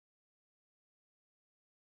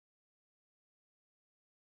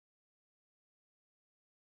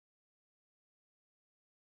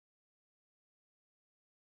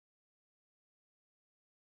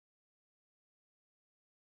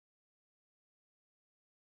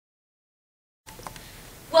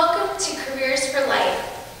Careers for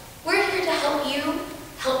Life. We're here to help you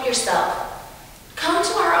help yourself. Come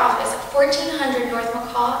to our office at 1400 North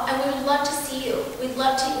McCall, and we would love to see you. We'd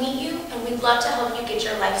love to meet you, and we'd love to help you get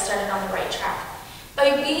your life started on the right track.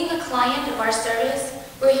 By being a client of our service,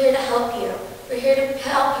 we're here to help you. We're here to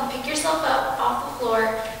help you pick yourself up off the floor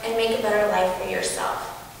and make a better life for yourself.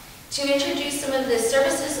 To introduce some of the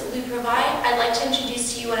services we provide, I'd like to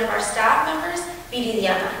introduce to you one of our staff members,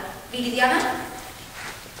 Viridiana. Viridiana?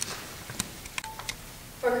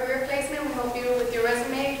 For career placement, we help you with your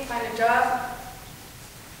resume to find a job.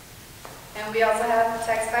 And we also have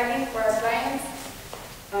tax filing for our clients,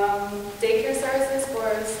 daycare services for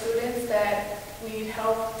students that need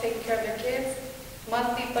help taking care of their kids,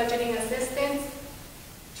 monthly budgeting assistance,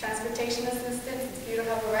 transportation assistance if you don't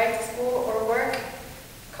have a ride to school or work,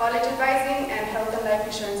 college advising, and health and life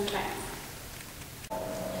insurance plans.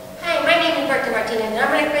 Hi, my name is Berta Martinez, and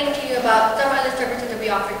I'm going to explain to you about some of the services that we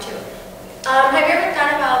offer too. Have you ever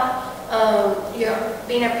thought about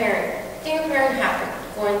being a parent? Being a parent happens,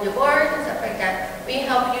 going to boards and stuff like that. We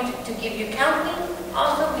help you to give you counseling.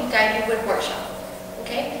 Also, we guide you with workshops.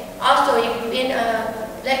 Okay? Also, if you've been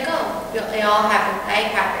let go, it all happens. Life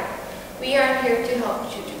happens. We are here to help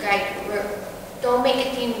you, to guide you. Don't make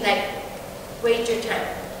it seem like waste your time.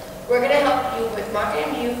 We're going to help you with market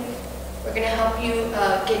and view. We're going to help you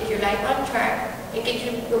get your life on track and get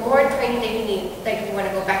you the more training that you need. Like if you want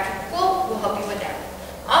to go back to school, we'll help you with that.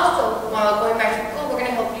 Also, while going back to school, we're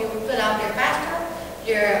going to help you fill out your FAFSA,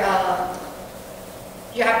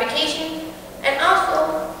 your application, and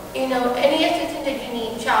also, any assistance that you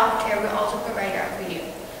need, child care, we'll also provide that for you.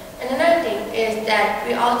 And another thing is that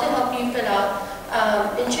we also help you fill out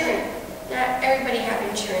insurance. Not everybody have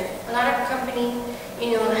insurance. A lot of companies,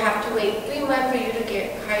 have to wait 3 months for you to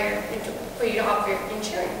get hired, for you to offer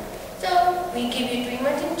insurance. So we give you 3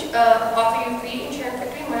 months, offer you free insurance for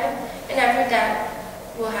 3 months, and after that,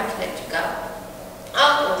 we'll have to let you go.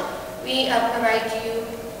 Also, we provide you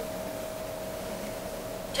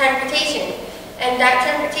transportation, and that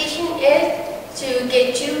transportation is to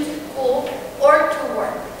get you to school or to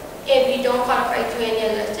work. If you don't qualify to any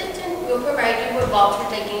other assistance, we'll provide you with vouchers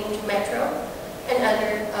that get you to Metro and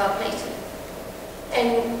other places.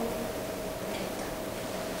 And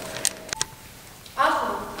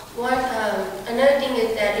also, another thing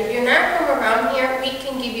is that if you're not from around here, we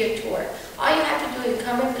can give you a tour. All you have to do is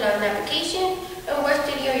come and fill out an application, and what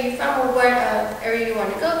city are you from or what area you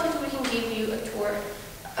want to go to, so we can give you a tour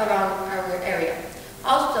around our area.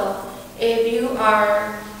 Also, if you're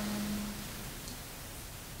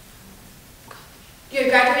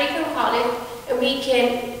graduating from college, and we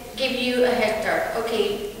can give you a head start.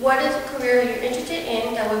 Okay, what is a career you're interested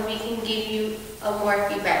in, that way we can give you more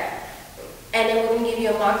feedback. And then we can give you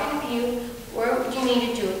a market review, what you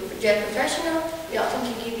need to do. Just professional, we also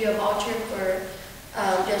can give you a voucher for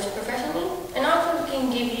just professionally, and also we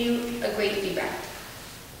can give you a great feedback.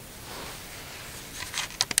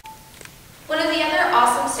 One of the other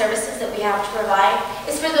awesome services that we have to provide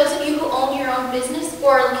is for those of you who own your own business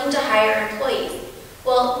or are looking to hire employees.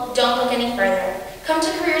 Well, don't look any further. Come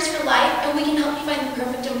to Careers for Life and we can help you find the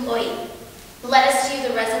perfect employee. Let us do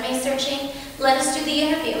the resume searching, let us do the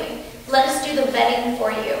interviewing, let us do the vetting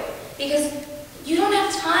for you. Because you don't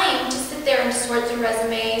have time to sit there and sort through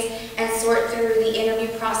resumes and sort through the interview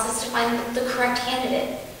process to find the correct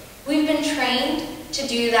candidate. We've been trained to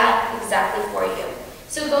do that exactly for you.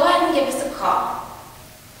 So go ahead and give us a call.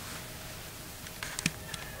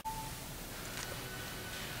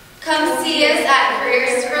 Come see us at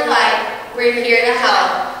Careers for Life. We're here to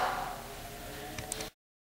help.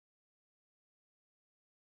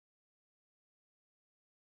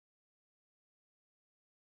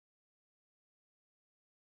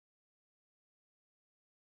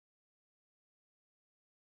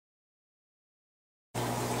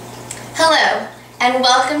 Hello, and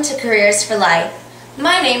welcome to Careers for Life.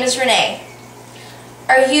 My name is Renee.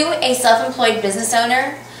 Are you a self-employed business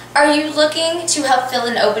owner? Are you looking to help fill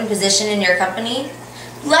an open position in your company?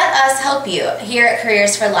 Let us help you here at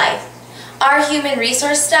Careers for Life. Our human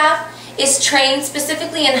resource staff is trained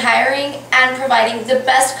specifically in hiring and providing the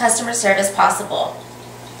best customer service possible.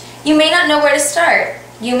 You may not know where to start.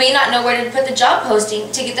 You may not know where to put the job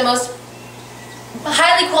posting to get the most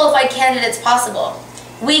highly qualified candidates possible.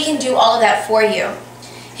 We can do all of that for you.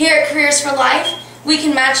 Here at Careers for Life, we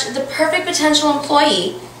can match the perfect potential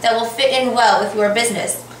employee that will fit in well with your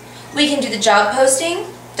business. We can do the job posting,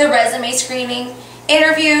 the resume screening,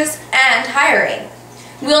 interviews, and hiring.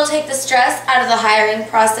 We'll take the stress out of the hiring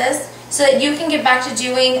process so that you can get back to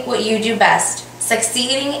doing what you do best,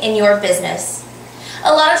 succeeding in your business.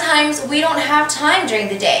 A lot of times we don't have time during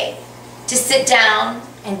the day to sit down,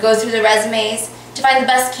 and go through the resumes to find the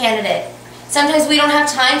best candidate. Sometimes we don't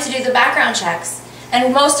have time to do the background checks.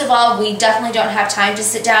 And most of all, we definitely don't have time to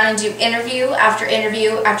sit down and do interview after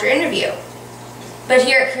interview after interview. But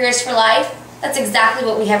here at Careers for Life, that's exactly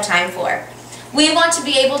what we have time for. We want to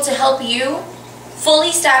be able to help you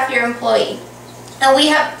fully staff your employee. And we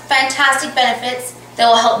have fantastic benefits that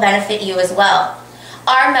will help benefit you as well.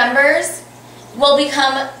 Our members will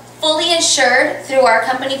become fully insured through our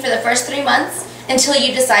company for the first 3 months until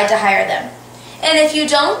you decide to hire them. And if you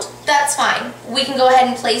don't, that's fine. We can go ahead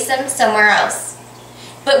and place them somewhere else.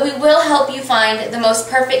 But we will help you find the most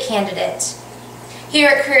perfect candidate. Here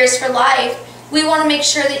at Careers for Life, we want to make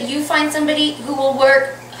sure that you find somebody who will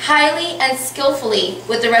work highly and skillfully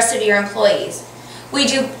with the rest of your employees. We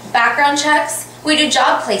do background checks, we do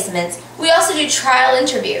job placements, we also do trial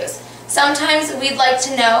interviews. Sometimes we'd like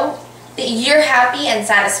to know that you're happy and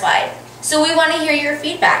satisfied. So we want to hear your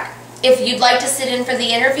feedback. If you'd like to sit in for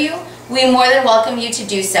the interview, we more than welcome you to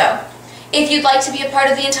do so. If you'd like to be a part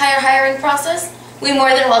of the entire hiring process, we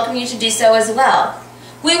more than welcome you to do so as well.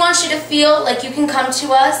 We want you to feel like you can come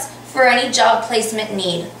to us for any job placement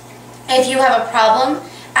need. If you have a problem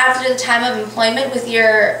after the time of employment with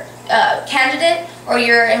your candidate or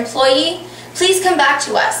your employee, please come back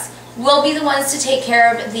to us. We'll be the ones to take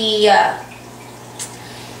care of the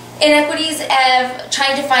inequities of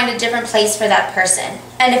trying to find a different place for that person.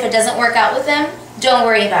 And if it doesn't work out with them, don't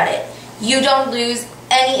worry about it. You don't lose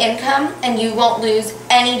any income and you won't lose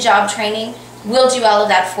any job training. We'll do all of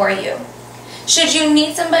that for you. Should you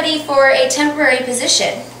need somebody for a temporary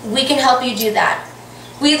position, we can help you do that.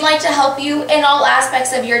 We'd like to help you in all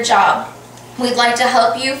aspects of your job. We'd like to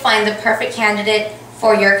help you find the perfect candidate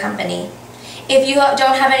for your company. If you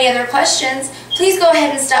don't have any other questions, please go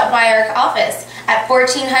ahead and stop by our office at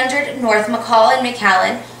 1400 North McCall in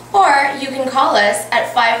McAllen, or you can call us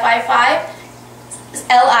at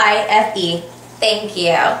 555-LIFE. Thank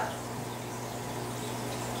you.